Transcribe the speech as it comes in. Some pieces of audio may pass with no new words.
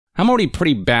I'm already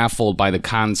pretty baffled by the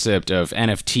concept of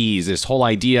NFTs, this whole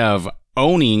idea of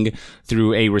owning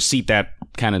through a receipt that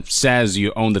kind of says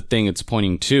you own the thing it's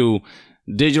pointing to,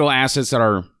 digital assets that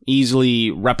are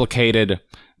easily replicated,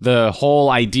 the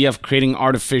whole idea of creating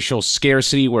artificial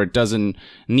scarcity where it doesn't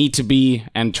need to be,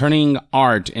 and turning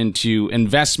art into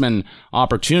investment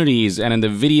opportunities, and in the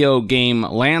video game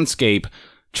landscape,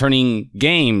 turning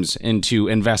games into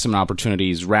investment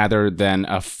opportunities rather than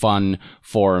a fun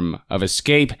form of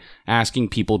escape, asking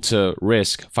people to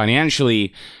risk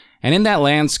financially. And in that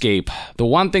landscape, the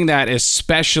one thing that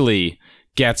especially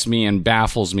gets me and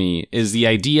baffles me is the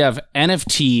idea of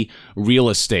NFT real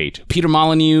estate. Peter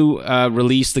Molyneux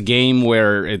released the game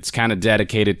where it's kind of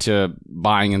dedicated to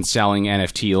buying and selling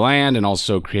NFT land and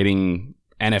also creating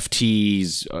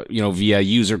NFTs, via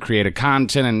user-created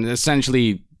content, and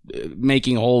essentially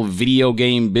making a whole video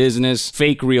game business.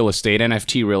 Fake real estate,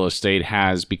 NFT real estate,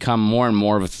 has become more and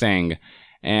more of a thing.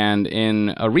 And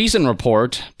in a recent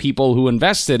report, people who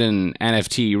invested in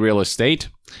NFT real estate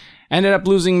ended up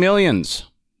losing millions.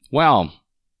 Well,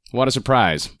 what a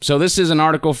surprise. So this is an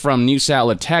article from news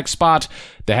outlet TechSpot.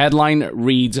 The headline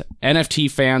reads,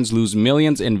 NFT fans lose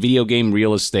millions in video game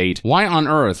real estate. Why on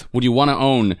earth would you want to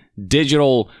own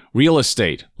digital real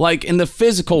estate? Like, in the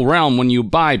physical realm, when you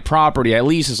buy property, at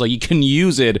least it's like you can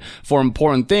use it for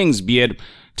important things, be it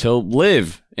to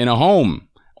live in a home,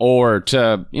 or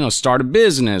to, start a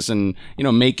business and,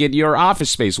 make it your office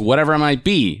space, whatever it might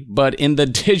be. But in the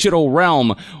digital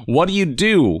realm, what do you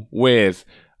do with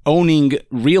owning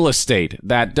real estate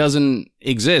that doesn't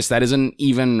exist, that isn't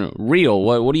even real?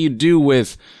 What do you do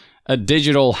with a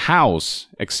digital house?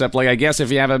 Except, I guess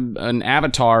if you have an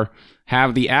avatar,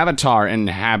 have the avatar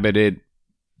inhabit it,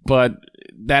 but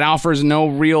that offers no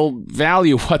real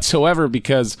value whatsoever,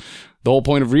 because the whole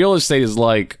point of real estate is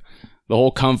the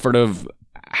whole comfort of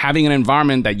having an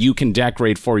environment that you can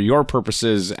decorate for your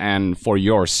purposes and for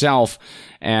yourself,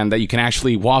 and that you can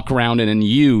actually walk around in and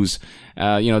use.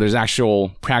 There's actual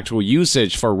practical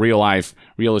usage for real life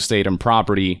real estate and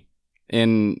property.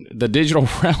 In the digital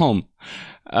realm,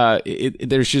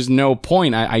 there's just no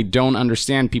point. I don't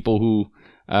understand people who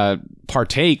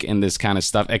partake in this kind of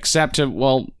stuff, except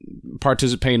to,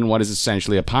 participate in what is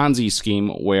essentially a Ponzi scheme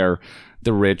where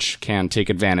the rich can take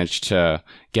advantage to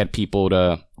get people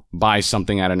to buy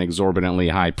something at an exorbitantly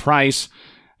high price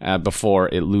before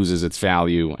it loses its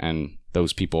value, and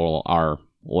those people are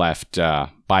left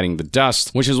biting the dust,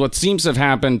 which is what seems to have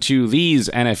happened to these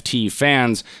NFT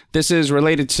fans. This is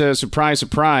related to, surprise,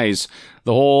 surprise,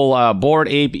 the whole Bored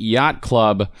Ape Yacht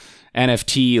Club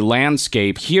NFT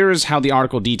landscape. Here's how the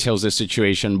article details this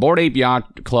situation. Bored Ape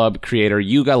Yacht Club creator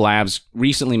Yuga Labs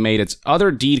recently made its Other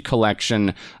Deed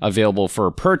collection available for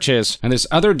purchase, and this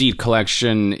Other Deed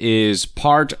collection is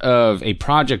part of a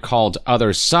project called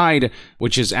Other Side,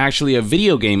 which is actually a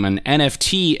video game, an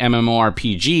NFT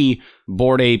MMORPG.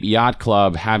 Bored Ape Yacht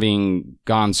Club, having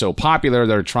gone so popular,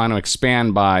 they're trying to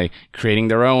expand by creating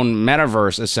their own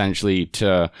metaverse, essentially,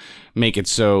 to make it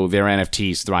so their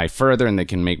NFTs thrive further and they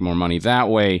can make more money that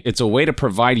way. It's a way to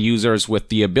provide users with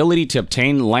the ability to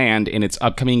obtain land in its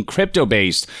upcoming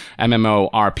crypto-based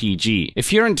MMORPG.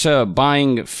 If you're into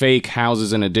buying fake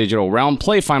houses in a digital realm,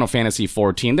 play Final Fantasy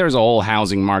XIV. There's a whole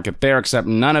housing market there, except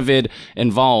none of it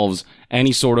involves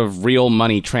any sort of real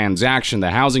money transaction.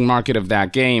 The housing market of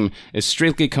that game is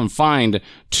strictly confined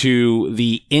to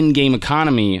the in-game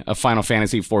economy of Final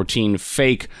Fantasy XIV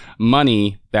fake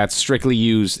money that's strictly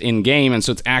used in-game, and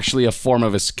so it's actually a form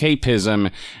of escapism,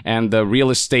 and the real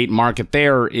estate market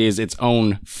there is its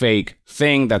own fake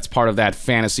thing that's part of that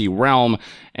fantasy realm,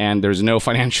 and there's no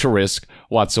financial risk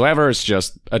whatsoever. It's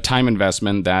just a time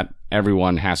investment that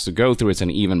everyone has to go through. It's an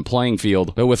even playing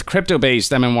field. But with crypto-based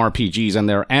MMORPGs and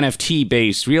their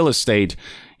NFT-based real estate,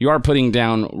 you are putting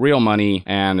down real money,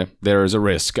 and there's a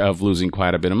risk of losing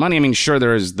quite a bit of money. I mean, sure,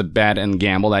 there is the bet and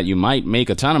gamble that you might make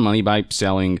a ton of money by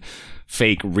selling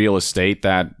fake real estate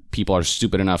that people are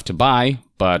stupid enough to buy,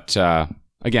 but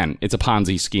again, it's a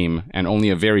Ponzi scheme, and only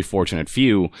a very fortunate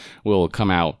few will come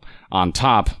out on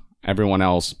top. Everyone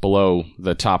else below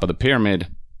the top of the pyramid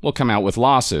will come out with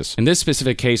losses. In this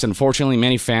specific case, unfortunately,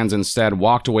 many fans instead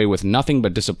walked away with nothing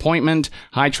but disappointment,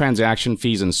 high transaction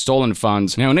fees, and stolen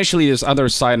funds. Now, initially, this Other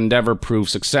Side endeavor proved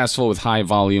successful with high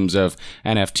volumes of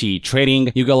NFT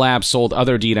trading. Yuga Labs sold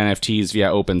Other Deed NFTs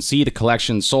via OpenSea. The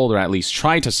collection sold, or at least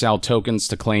tried to sell, tokens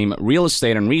to claim real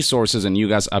estate and resources in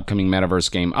Yuga's upcoming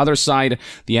metaverse game Other Side.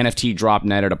 The NFT drop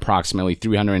netted approximately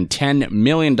 $310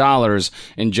 million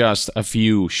in just a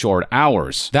few short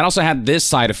hours. That also had this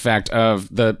side effect of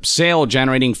the the sale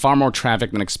generating far more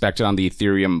traffic than expected on the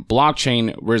Ethereum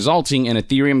blockchain, resulting in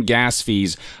Ethereum gas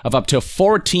fees of up to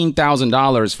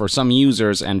 $14,000 for some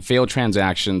users and failed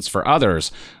transactions for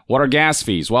others. What are gas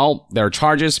fees? Well, they're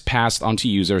charges passed onto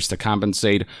users to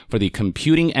compensate for the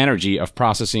computing energy of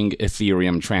processing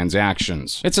Ethereum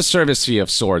transactions. It's a service fee of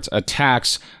sorts, a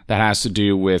tax that has to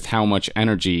do with how much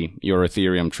energy your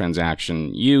Ethereum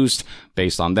transaction used.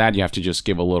 Based on that, you have to just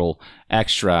give a little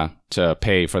extra to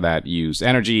pay for that used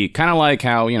energy. Kind of like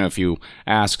how, if you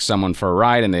ask someone for a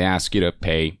ride and they ask you to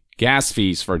pay gas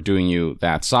fees for doing you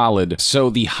that solid. So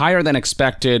the higher than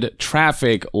expected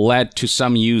traffic led to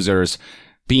some users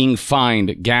being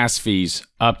fined gas fees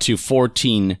up to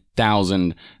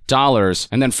 $14,000.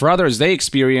 And then for others, they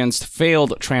experienced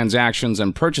failed transactions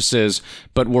and purchases,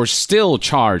 but were still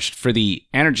charged for the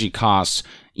energy costs,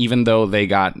 even though they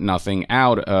got nothing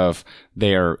out of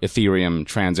their Ethereum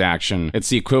transaction. It's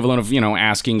the equivalent of,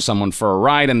 asking someone for a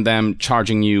ride and them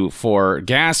charging you for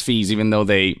gas fees, even though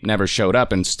they never showed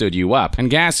up and stood you up. And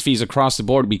gas fees across the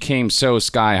board became so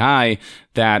sky high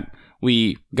that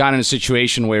we got in a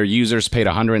situation where users paid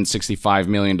 $165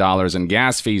 million in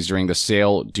gas fees during the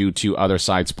sale due to other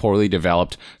sites' poorly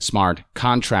developed smart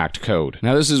contract code.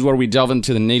 Now, this is where we delve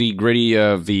into the nitty-gritty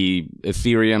of the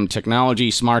Ethereum technology.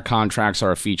 Smart contracts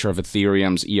are a feature of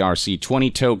Ethereum's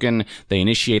ERC20 token. They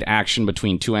initiate action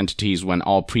between two entities when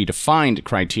all predefined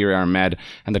criteria are met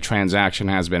and the transaction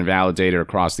has been validated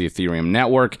across the Ethereum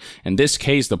network. In this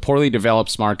case, the poorly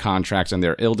developed smart contracts and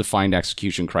their ill-defined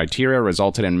execution criteria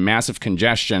resulted in massive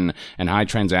congestion and high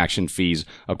transaction fees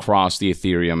across the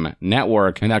Ethereum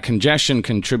network. And that congestion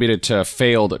contributed to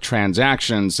failed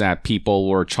transactions that people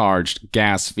were charged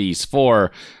gas fees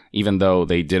for, even though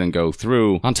they didn't go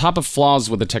through. On top of flaws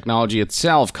with the technology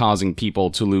itself causing people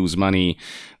to lose money,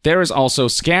 there is also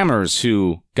scammers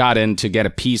who got in to get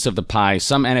a piece of the pie.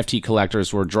 Some NFT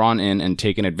collectors were drawn in and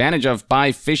taken advantage of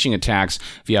by phishing attacks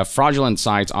via fraudulent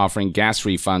sites offering gas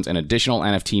refunds and additional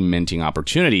NFT minting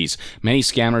opportunities. Many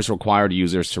scammers required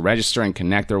users to register and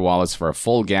connect their wallets for a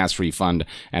full gas refund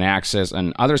and access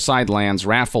an other side land's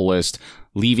raffle list,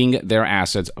 leaving their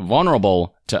assets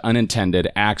vulnerable to unintended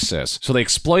access. So they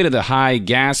exploited the high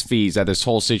gas fees that this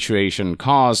whole situation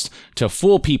caused to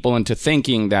fool people into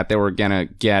thinking that they were gonna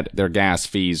get their gas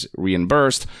fees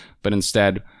reimbursed, but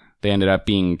instead they ended up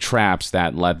being traps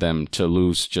that led them to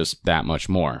lose just that much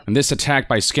more. And this attack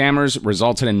by scammers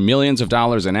resulted in millions of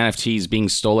dollars in NFTs being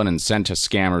stolen and sent to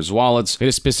scammers' wallets. It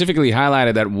is specifically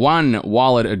highlighted that one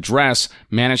wallet address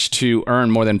managed to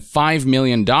earn more than $5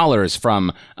 million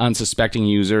from unsuspecting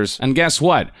users. And guess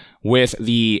what? With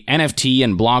the NFT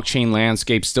and blockchain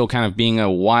landscape still kind of being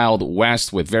a wild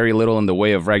west with very little in the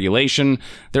way of regulation,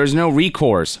 there's no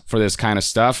recourse for this kind of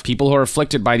stuff. People who are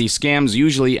afflicted by these scams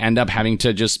usually end up having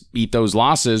to just eat those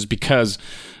losses because,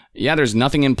 there's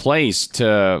nothing in place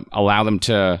to allow them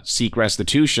to seek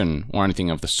restitution or anything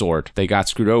of the sort. They got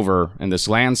screwed over in this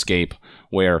landscape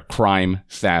where crime,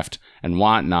 theft, and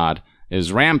whatnot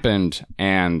is rampant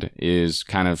and is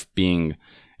kind of being,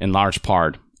 in large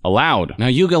part, allowed. Now,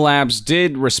 Yuga Labs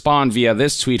did respond via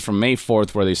this tweet from May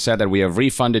 4th where they said that we have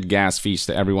refunded gas fees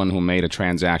to everyone who made a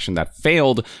transaction that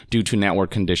failed due to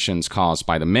network conditions caused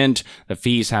by the mint. The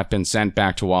fees have been sent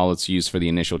back to wallets used for the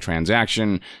initial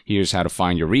transaction. Here's how to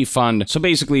find your refund. So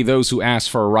basically, those who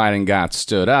asked for a ride and got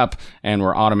stood up and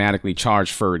were automatically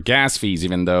charged for gas fees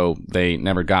even though they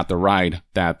never got the ride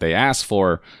that they asked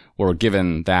for were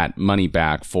given that money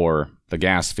back for the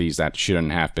gas fees that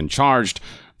shouldn't have been charged.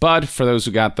 But for those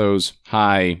who got those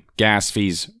high gas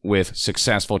fees with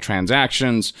successful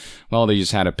transactions, well, they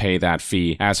just had to pay that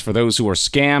fee. As for those who were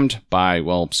scammed by,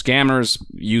 scammers,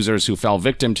 users who fell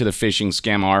victim to the phishing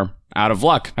scam are out of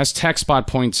luck. As TechSpot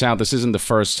points out, this isn't the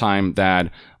first time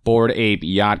that Bored Ape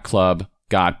Yacht Club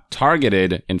got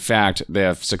targeted. In fact, they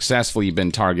have successfully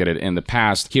been targeted in the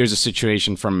past. Here's a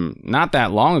situation from not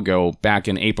that long ago, back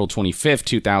in April 25th,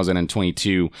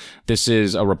 2022. This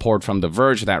is a report from The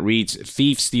Verge that reads,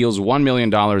 thief steals $1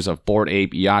 million of Bored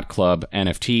Ape Yacht Club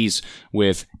NFTs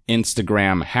with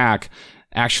Instagram hack.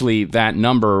 Actually, that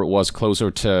number was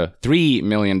closer to $3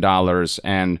 million,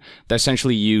 and they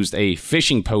essentially used a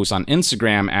phishing post on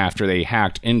Instagram after they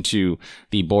hacked into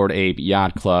the Bored Ape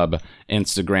Yacht Club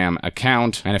Instagram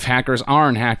account. And if hackers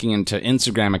aren't hacking into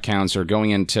Instagram accounts or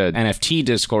going into NFT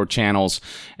Discord channels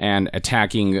and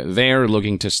attacking there,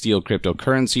 looking to steal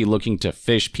cryptocurrency, looking to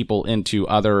fish people into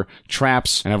other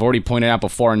traps. And I've already pointed out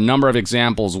before a number of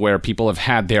examples where people have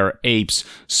had their apes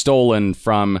stolen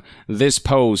from this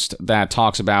post that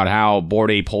talks about how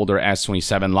Bored Ape holder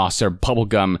S27 lost their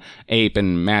bubblegum ape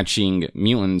and matching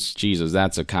mutants. Jesus,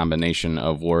 that's a combination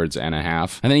of words and a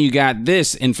half. And then you got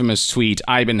this infamous tweet: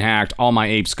 I've been hacked, all my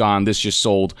apes gone, this just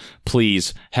sold,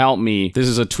 please help me. This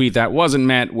is a tweet that wasn't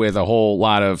met with a whole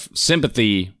lot of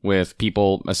sympathy, with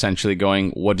people essentially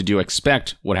going, what did you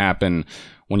expect would happen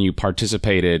when you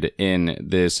participated in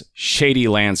this shady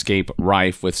landscape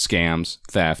rife with scams,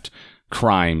 theft,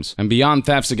 crimes. And beyond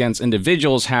thefts against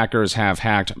individuals, hackers have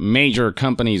hacked major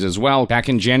companies as well. Back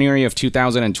in January of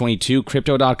 2022,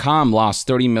 Crypto.com lost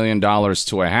 $30 million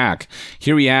to a hack.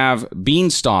 Here we have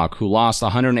Beanstalk, who lost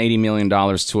 $180 million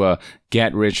to a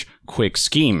get-rich-quick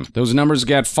scheme. Those numbers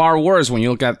get far worse when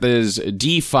you look at this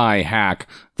DeFi hack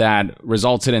that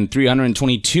resulted in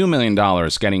 $322 million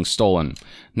getting stolen.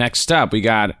 Next up, we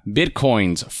got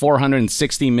Bitcoin's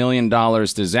 $460 million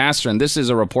disaster, and this is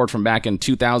a report from back in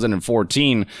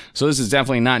 2014, so this is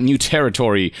definitely not new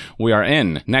territory we are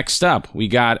in. Next up, we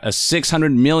got a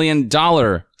 $600 million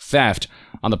theft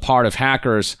on the part of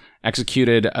hackers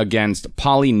executed against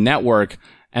Poly Network.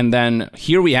 And then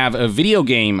here we have a video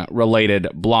game related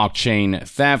blockchain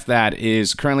theft that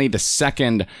is currently the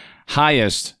second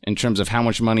highest in terms of how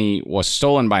much money was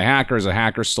stolen by hackers. A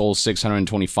hacker stole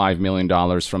 $625 million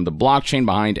from the blockchain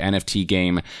behind NFT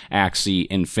game Axie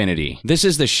Infinity. This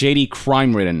is the shady,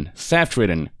 crime-ridden,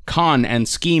 theft-ridden, con and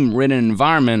scheme-ridden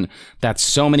environment that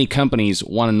so many companies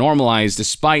want to normalize,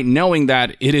 despite knowing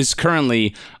that it is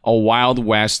currently a Wild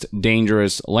West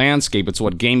dangerous landscape. It's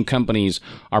what game companies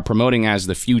are promoting as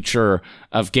the future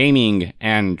of gaming,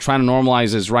 and trying to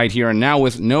normalize this right here and now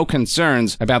with no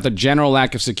concerns about the general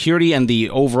lack of security and the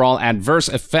overall adverse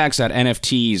effects that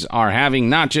NFTs are having,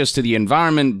 not just to the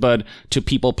environment, but to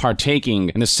people partaking,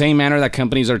 in the same manner that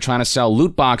companies are trying to sell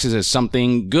loot boxes as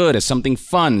something good, as something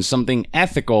fun, something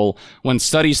ethical, when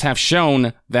studies have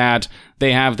shown that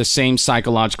they have the same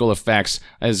psychological effects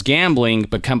as gambling,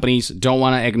 but companies don't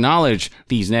want to acknowledge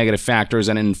these negative factors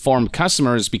and inform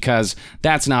customers because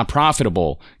that's not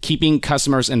profitable. Keeping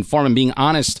customers informed and being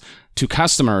honest to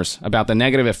customers about the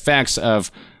negative effects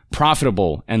of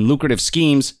profitable and lucrative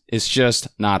schemes is just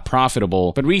not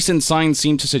profitable. But recent signs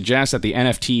seem to suggest that the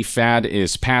NFT fad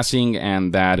is passing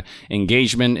and that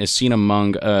engagement is seen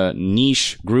among a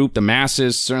niche group. The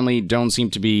masses certainly don't seem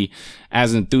to be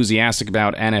as enthusiastic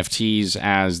about NFTs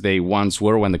as they once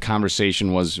were when the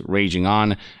conversation was raging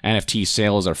on. NFT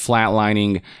sales are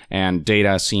flatlining, and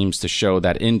data seems to show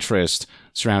that interest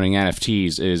surrounding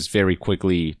NFTs is very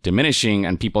quickly diminishing,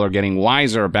 and people are getting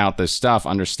wiser about this stuff,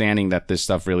 understanding that this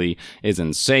stuff really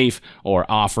isn't safe or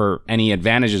offer any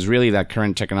advantages really that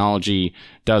current technology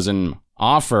doesn't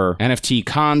offer. NFT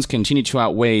cons continue to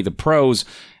outweigh the pros,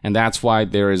 and that's why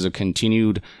there is a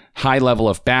continued high level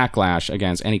of backlash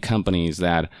against any companies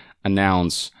that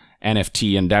announce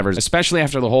NFT endeavors, especially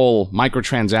after the whole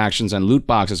microtransactions and loot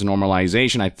boxes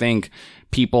normalization. I think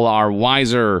people are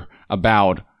wiser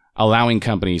about allowing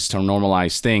companies to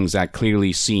normalize things that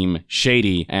clearly seem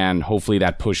shady, and hopefully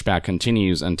that pushback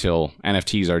continues until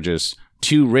NFTs are just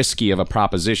too risky of a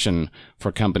proposition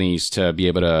for companies to be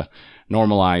able to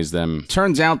normalize them.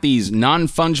 Turns out these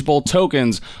non-fungible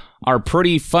tokens are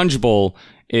pretty fungible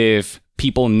if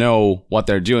people know what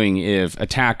they're doing, if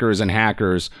attackers and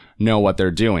hackers know what they're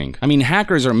doing. I mean,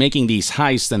 hackers are making these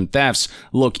heists and thefts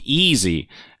look easy.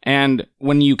 And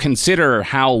when you consider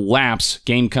how lax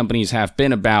game companies have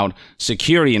been about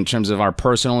security in terms of our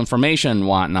personal information and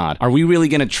whatnot, are we really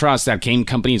going to trust that game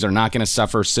companies are not going to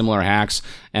suffer similar hacks,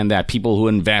 and that people who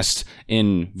invest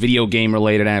in video game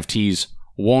related NFTs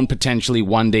won't potentially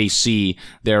one day see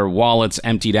their wallets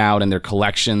emptied out and their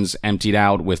collections emptied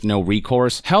out with no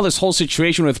recourse? Hell, this whole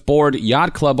situation with Bored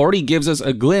Yacht Club already gives us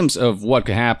a glimpse of what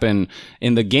could happen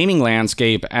in the gaming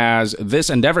landscape, as this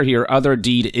endeavor here, Other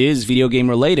Deed, is video game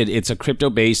related. It's a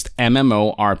crypto-based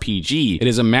MMO RPG. It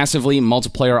is a massively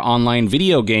multiplayer online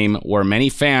video game where many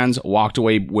fans walked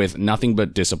away with nothing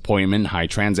but disappointment, high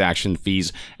transaction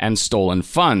fees, and stolen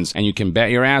funds. And you can bet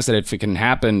your ass that if it can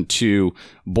happen to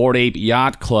Bored Ape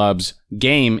Yacht Club's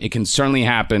game, it can certainly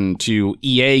happen to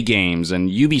EA games and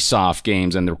Ubisoft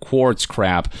games and their Quartz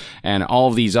crap, and all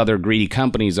of these other greedy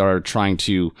companies are trying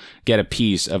to get a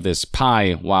piece of this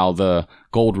pie while the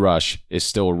gold rush is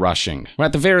still rushing. Or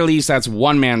at the very least, that's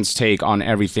one man's take on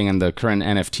everything in the current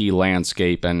NFT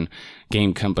landscape and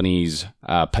game companies'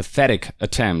 pathetic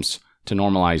attempts to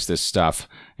normalize this stuff.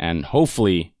 And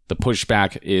hopefully the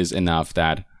pushback is enough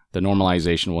that the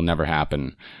normalization will never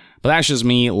happen. But that's just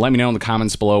me. Let me know in the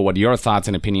comments below what your thoughts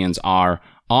and opinions are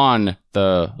on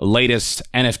the latest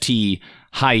NFT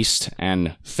heist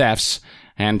and thefts.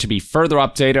 And to be further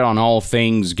updated on all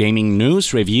things gaming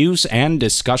news, reviews, and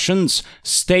discussions,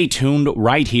 stay tuned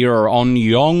right here on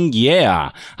Young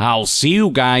Yeah. I'll see you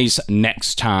guys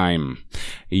next time.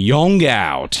 Young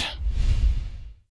out.